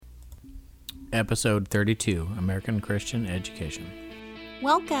Episode 32, American Christian Education.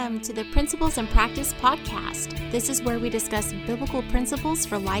 Welcome to the Principles and Practice Podcast. This is where we discuss biblical principles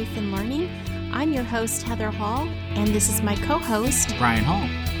for life and learning. I'm your host, Heather Hall, and this is my co-host, Brian Hall.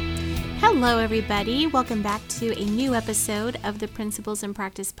 Hello, everybody. Welcome back to a new episode of the Principles and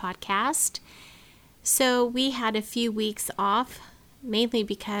Practice Podcast. So we had a few weeks off, mainly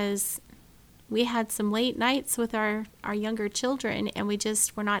because we had some late nights with our younger children, and we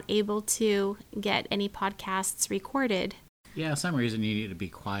just were not able to get any podcasts recorded. Yeah, some reason you need to be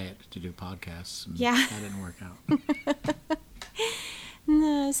quiet to do podcasts. And yeah. That didn't work out.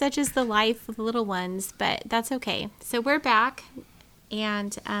 No, such is the life of the little ones, but that's okay. So we're back,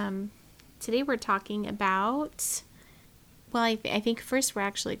 and today we're talking about, well, I think first we're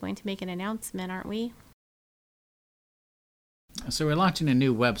actually going to make an announcement, aren't we? So we're launching a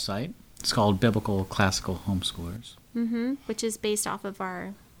new website. It's called Biblical Classical Homeschoolers. Which is based off of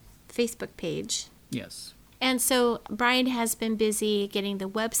our Facebook page. Yes. And so Brian has been busy getting the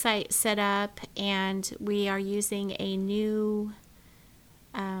website set up, and we are using a new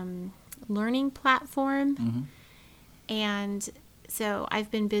learning platform. And so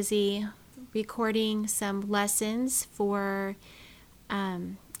I've been busy recording some lessons for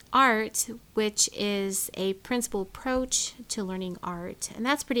art, which is a principal approach to learning art. And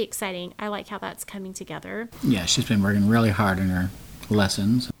that's pretty exciting. I like how that's coming together. Yeah, she's been working really hard on her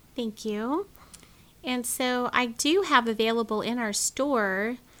lessons. Thank you. And so I do have available in our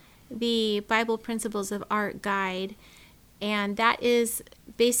store the Bible Principles of Art Guide, and that is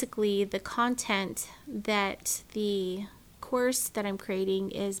basically the content that the course that I'm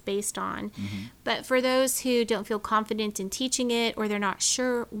creating is based on. But for those who don't feel confident in teaching it, or they're not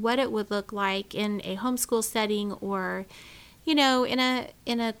sure what it would look like in a homeschool setting, or in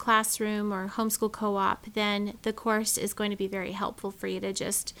a classroom or homeschool co-op, then the course is going to be very helpful for you to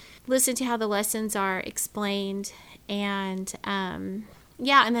just listen to how the lessons are explained. And and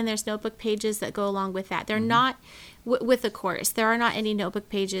then there's notebook pages that go along with that. They're not with the course. There are not any notebook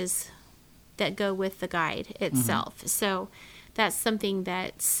pages that go with the guide itself. So that's something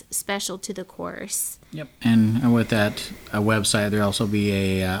that's special to the course. Yep. And with that website, there'll also be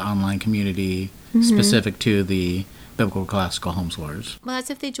a online community specific to the Biblical Classical Homeschoolers. Well, that's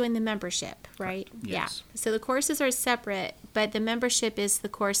if they join the membership, right? Yes. Yeah. So the courses are separate, but the membership is the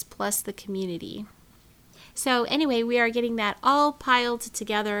course plus the community. So anyway, we are getting that all piled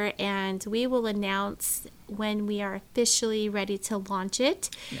together, and we will announce when we are officially ready to launch it.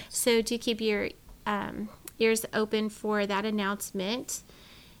 Yes. So do keep your ears open for that announcement.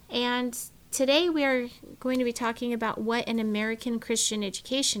 And today we are going to be talking about what an American Christian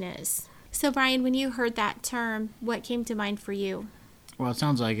education is. So Brian, when you heard that term, what came to mind for you? Well, it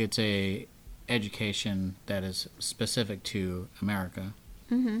sounds like it's a education that is specific to America.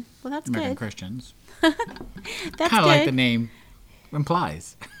 Well, that's American good. Christians. That's kind of like the name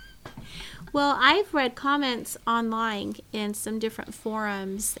implies. Well, I've read comments online in some different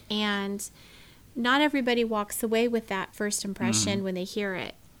forums, and not everybody walks away with that first impression when they hear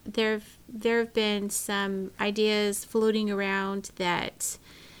it. There have been some ideas floating around that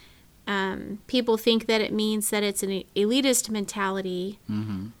people think that it means that it's an elitist mentality,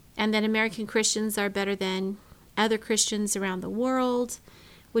 and that American Christians are better than other Christians around the world,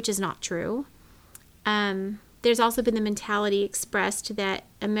 which is not true. There's also been the mentality expressed that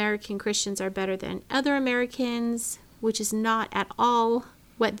American Christians are better than other Americans, which is not at all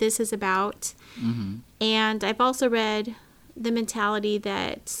what this is about. And I've also read the mentality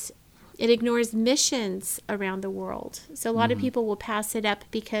that it ignores missions around the world. So a lot of people will pass it up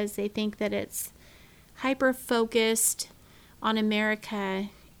because they think that it's hyper-focused on America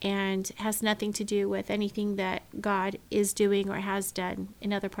and has nothing to do with anything that God is doing or has done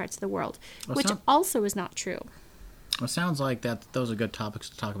in other parts of the world, which also is not true. Well, it sounds like those are good topics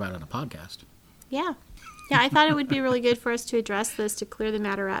to talk about on a podcast. Yeah, I thought it would be really good for us to address this to clear the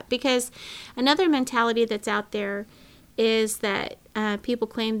matter up, because another mentality that's out there is that people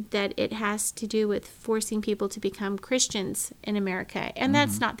claim that it has to do with forcing people to become Christians in America, and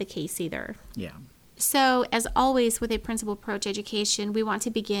that's not the case either. Yeah. So, as always with a principal approach education, we want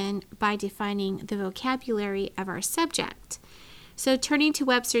to begin by defining the vocabulary of our subject. So, turning to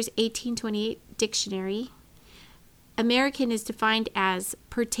Webster's 1828 dictionary, American is defined as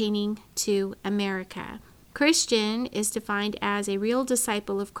pertaining to America. Christian is defined as a real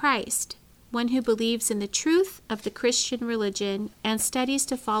disciple of Christ, one who believes in the truth of the Christian religion and studies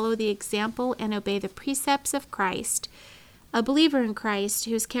to follow the example and obey the precepts of Christ, a believer in Christ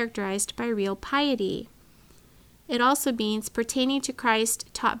who is characterized by real piety. It also means pertaining to Christ,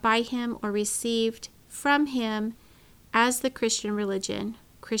 taught by him or received from him as the Christian religion,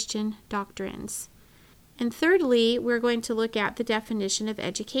 Christian doctrines. And thirdly, we're going to look at the definition of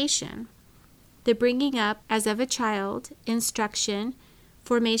education. The bringing up as of a child, instruction,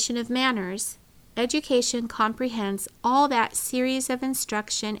 formation of manners. Education comprehends all that series of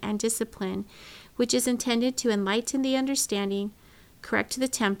instruction and discipline which is intended to enlighten the understanding, correct the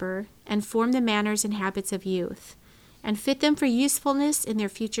temper, and form the manners and habits of youth, and fit them for usefulness in their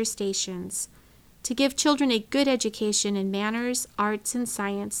future stations. To give children a good education in manners, arts, and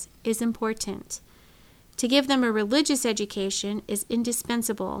science is important. To give them a religious education is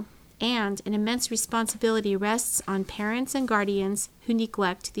indispensable, and an immense responsibility rests on parents and guardians who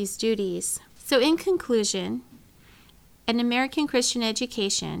neglect these duties. So in conclusion, an American Christian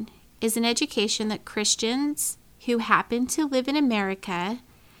education is an education that Christians who happen to live in America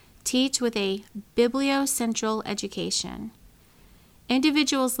teach with a bibliocentral education.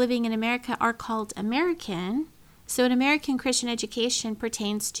 Individuals living in America are called American, so an American Christian education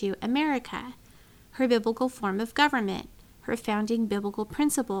pertains to America, her biblical form of government, her founding biblical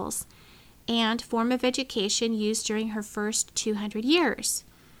principles, and form of education used during her first 200 years.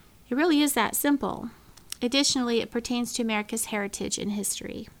 It really is that simple. Additionally, it pertains to America's heritage and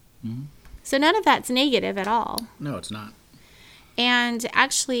history. Mm-hmm. So none of that's negative at all. No, it's not. And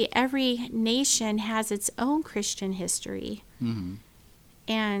actually, every nation has its own Christian history. Mm-hmm.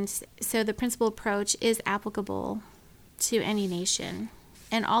 And so the principal approach is applicable to any nation.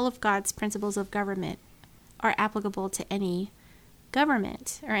 And all of God's principles of government are applicable to any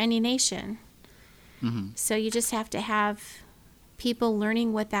government or any nation. Mm-hmm. So you just have to have people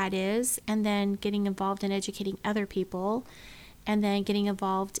learning what that is, and then getting involved in educating other people, and then getting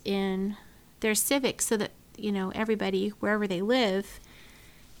involved in their civics so that, everybody, wherever they live,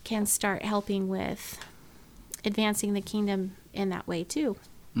 can start helping with advancing the kingdom in that way too.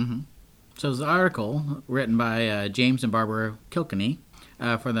 Mm-hmm. So there's an article written by James and Barbara Kilkenny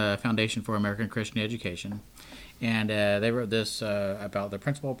for the Foundation for American Christian Education. And they wrote this about the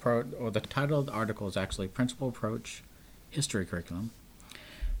principal approach, or the title of the article is actually Principal Approach History Curriculum.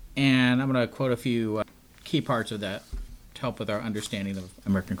 And I'm going to quote a few key parts of that to help with our understanding of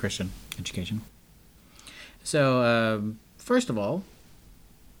American Christian education. So, first of all,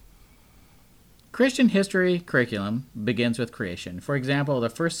 Christian history curriculum begins with creation. For example, the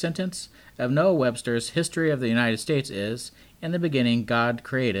first sentence of Noah Webster's History of the United States is, "In the beginning, God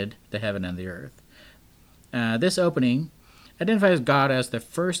created the heaven and the earth." This opening identifies God as the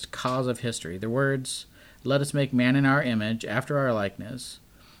first cause of history. The words, "Let us make man in our image, after our likeness,"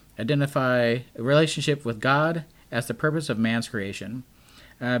 identify a relationship with God as the purpose of man's creation,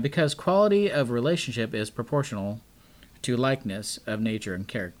 because quality of relationship is proportional to likeness of nature and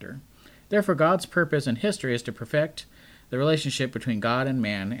character. Therefore, God's purpose in history is to perfect the relationship between God and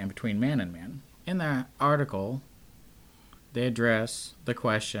between man and man. In the article, they address the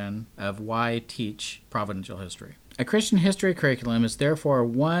question of why teach providential history. A Christian history curriculum is therefore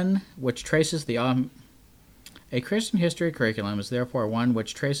one which traces the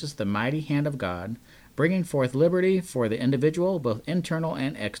mighty hand of God, bringing forth liberty for the individual, both internal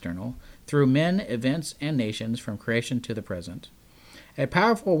and external, through men, events, and nations from creation to the present. A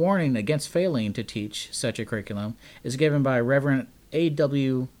powerful warning against failing to teach such a curriculum is given by Reverend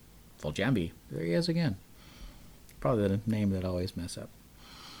A.W. Foljambe. There he is again. Probably the name that I always mess up.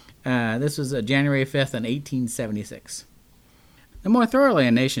 This was January 5th in 1876. The more thoroughly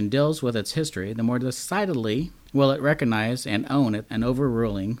a nation deals with its history, the more decidedly will it recognize and own it an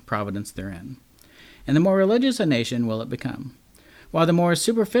overruling providence therein. And the more religious a nation will it become. While the more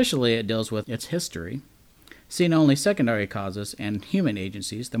superficially it deals with its history, seeing only secondary causes and human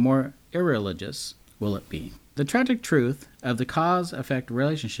agencies, the more irreligious will it be. The tragic truth of the cause-effect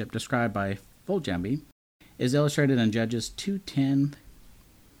relationship described by Foljambe is illustrated in Judges 2:10,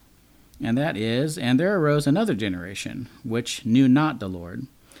 and that is, "And there arose another generation, which knew not the Lord,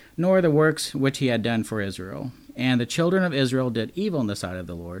 nor the works which he had done for Israel. And the children of Israel did evil in the sight of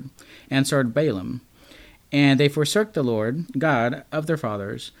the Lord, and served Balaam. And they forsook the Lord, God of their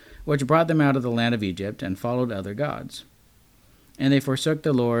fathers, which brought them out of the land of Egypt, and followed other gods. And they forsook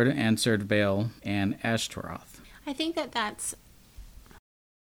the Lord, and served Baal and Ashtaroth." I think that that's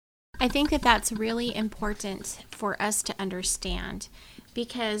really important for us to understand,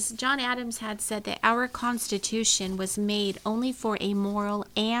 because John Adams had said that our Constitution was made only for a moral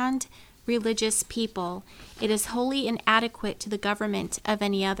and religious people. It is wholly inadequate to the government of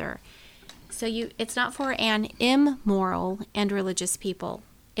any other. So it's not for an immoral and religious people.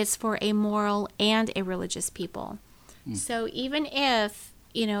 It's for a moral and a religious people. So even if,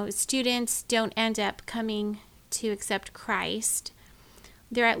 students don't end up coming to accept Christ,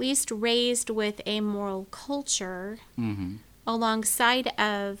 they're at least raised with a moral culture alongside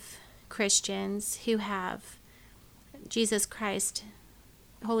of Christians who have Jesus Christ,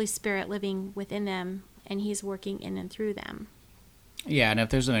 Holy Spirit living within them, and he's working in and through them. Yeah, and if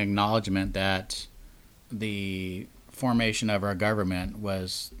there's an acknowledgement that the formation of our government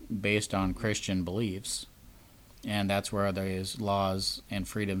was based on Christian beliefs, and that's where those laws and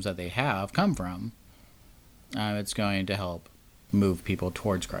freedoms that they have come from, it's going to help move people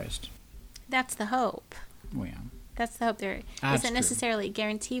towards Christ. That's the hope. Oh, yeah. That's the hope. There That's isn't true. necessarily a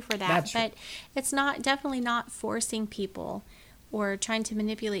guarantee for that, That's but it's definitely not forcing people or trying to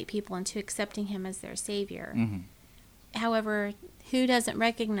manipulate people into accepting him as their savior. Mm-hmm. However, who doesn't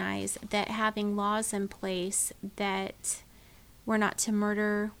recognize that having laws in place that we're not to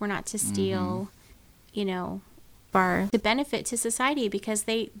murder, we're not to steal, are the benefit to society, because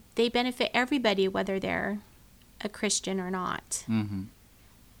they benefit everybody, whether they're a Christian or not. Mm-hmm.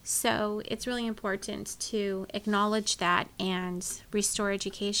 So it's really important to acknowledge that and restore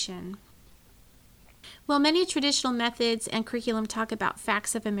education. Well, many traditional methods and curriculum talk about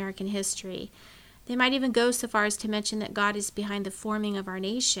facts of American history. They might even go so far as to mention that God is behind the forming of our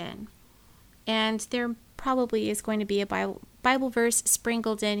nation. And there probably is going to be a Bible verse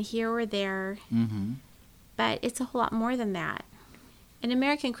sprinkled in here or there, Mm-hmm. but it's a whole lot more than that. An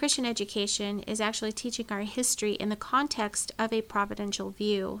American Christian education is actually teaching our history in the context of a providential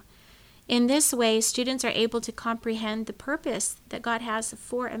view. In this way, students are able to comprehend the purpose that God has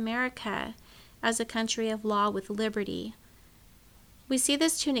for America as a country of law with liberty. We see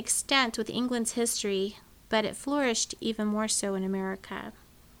this to an extent with England's history, but it flourished even more so in America.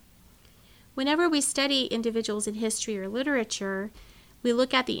 Whenever we study individuals in history or literature, we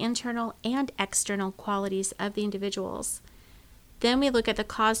look at the internal and external qualities of the individuals. Then we look at the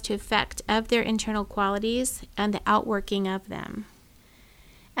cause to effect of their internal qualities and the outworking of them.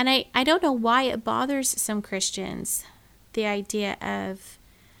 And I don't know why it bothers some Christians, the idea of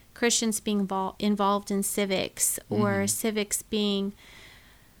Christians being involved in civics, or civics being,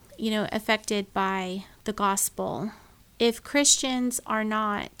 affected by the gospel. If Christians are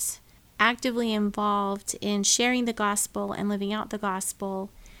not actively involved in sharing the gospel and living out the gospel,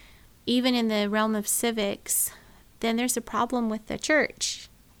 even in the realm of civics, then there's a problem with the church.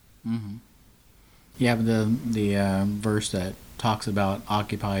 Mm-hmm. Yeah, but the verse that talks about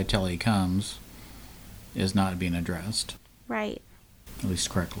occupy till he comes is not being addressed. Right. At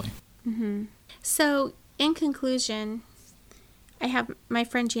least correctly. Mm-hmm. So, in conclusion, I have my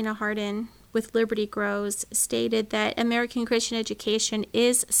friend Gina Hardin with Liberty Grows stated that American Christian education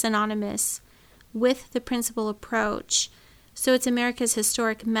is synonymous with the principle approach. So it's America's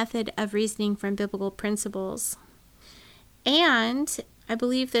historic method of reasoning from biblical principles. And I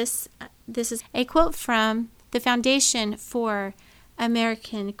believe this is a quote from the Foundation for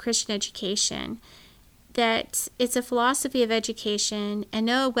American Christian Education, that it's a philosophy of education, and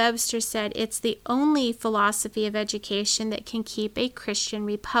Noah Webster said it's the only philosophy of education that can keep a Christian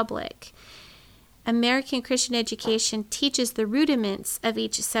republic. American Christian education teaches the rudiments of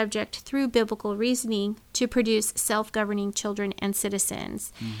each subject through biblical reasoning to produce self-governing children and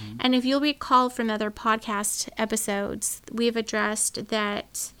citizens. Mm-hmm. And if you'll recall from other podcast episodes, we've addressed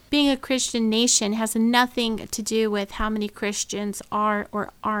that being a Christian nation has nothing to do with how many Christians are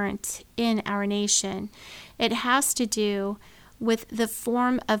or aren't in our nation. It has to do with the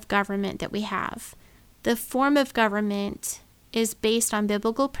form of government that we have. The form of government is based on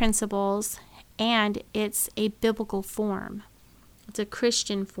biblical principles, and it's a biblical form. It's a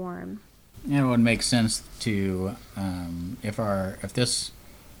Christian form. And it would make sense to, if this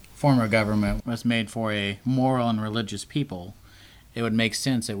form of government was made for a moral and religious people, it would make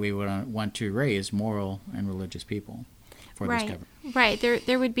sense that we would want to raise moral and religious people for this government. Right.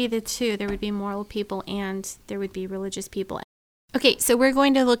 There would be the two. There would be moral people and there would be religious people. Okay, so we're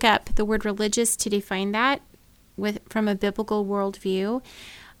going to look up the word religious to define that from a biblical worldview.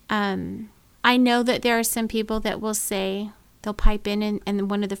 I know that there are some people that will say, they'll pipe in, and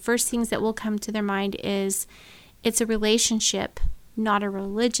one of the first things that will come to their mind is it's a relationship, not a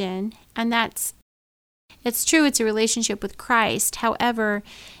religion. And it's true, it's a relationship with Christ. However,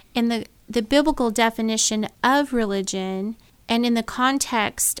 in the biblical definition of religion and in the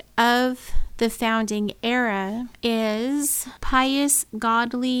context of the founding era is pious,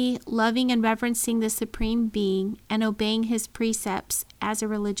 godly, loving and reverencing the supreme being and obeying his precepts as a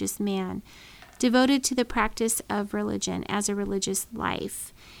religious man, devoted to the practice of religion as a religious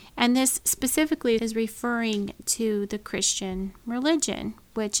life. And this specifically is referring to the Christian religion,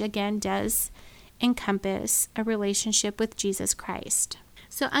 which again does encompass a relationship with Jesus Christ.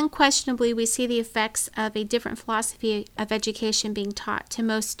 So unquestionably, we see the effects of a different philosophy of education being taught to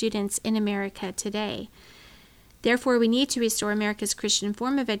most students in America today. Therefore, we need to restore America's Christian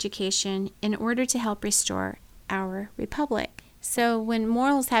form of education in order to help restore our republic. So when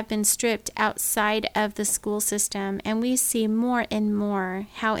morals have been stripped outside of the school system, and we see more and more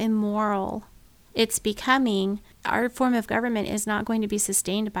how immoral it's becoming, our form of government is not going to be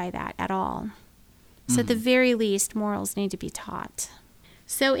sustained by that at all. So at the very least, morals need to be taught.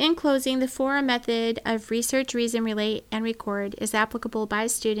 So in closing, the Fora method of research, reason, relate, and record is applicable by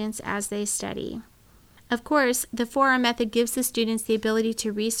students as they study. Of course, the Fora method gives the students the ability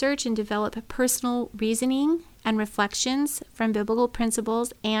to research and develop personal reasoning and reflections from biblical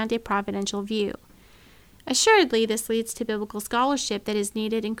principles and a providential view. Assuredly, this leads to biblical scholarship that is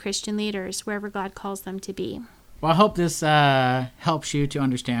needed in Christian leaders, wherever God calls them to be. Well, I hope this helps you to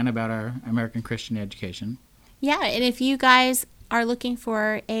understand about our American Christian education. Yeah, and if you guys are looking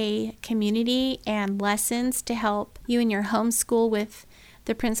for a community and lessons to help you in your homeschool with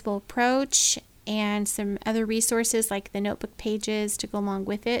the principal approach and some other resources like the notebook pages to go along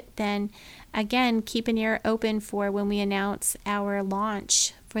with it, then again, keep an ear open for when we announce our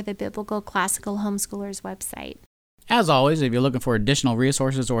launch for the Biblical Classical Homeschoolers website. As always, if you're looking for additional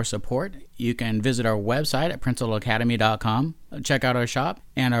resources or support, you can visit our website at principalacademy.com, check out our shop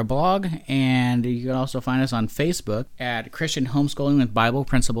and our blog, and you can also find us on Facebook at Christian Homeschooling with Bible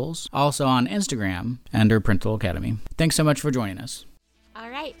Principles, also on Instagram under Principal Academy. Thanks so much for joining us. All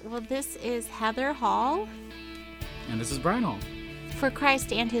right, well, this is Heather Hall. And this is Brian Hall. For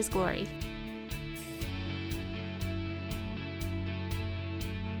Christ and His glory.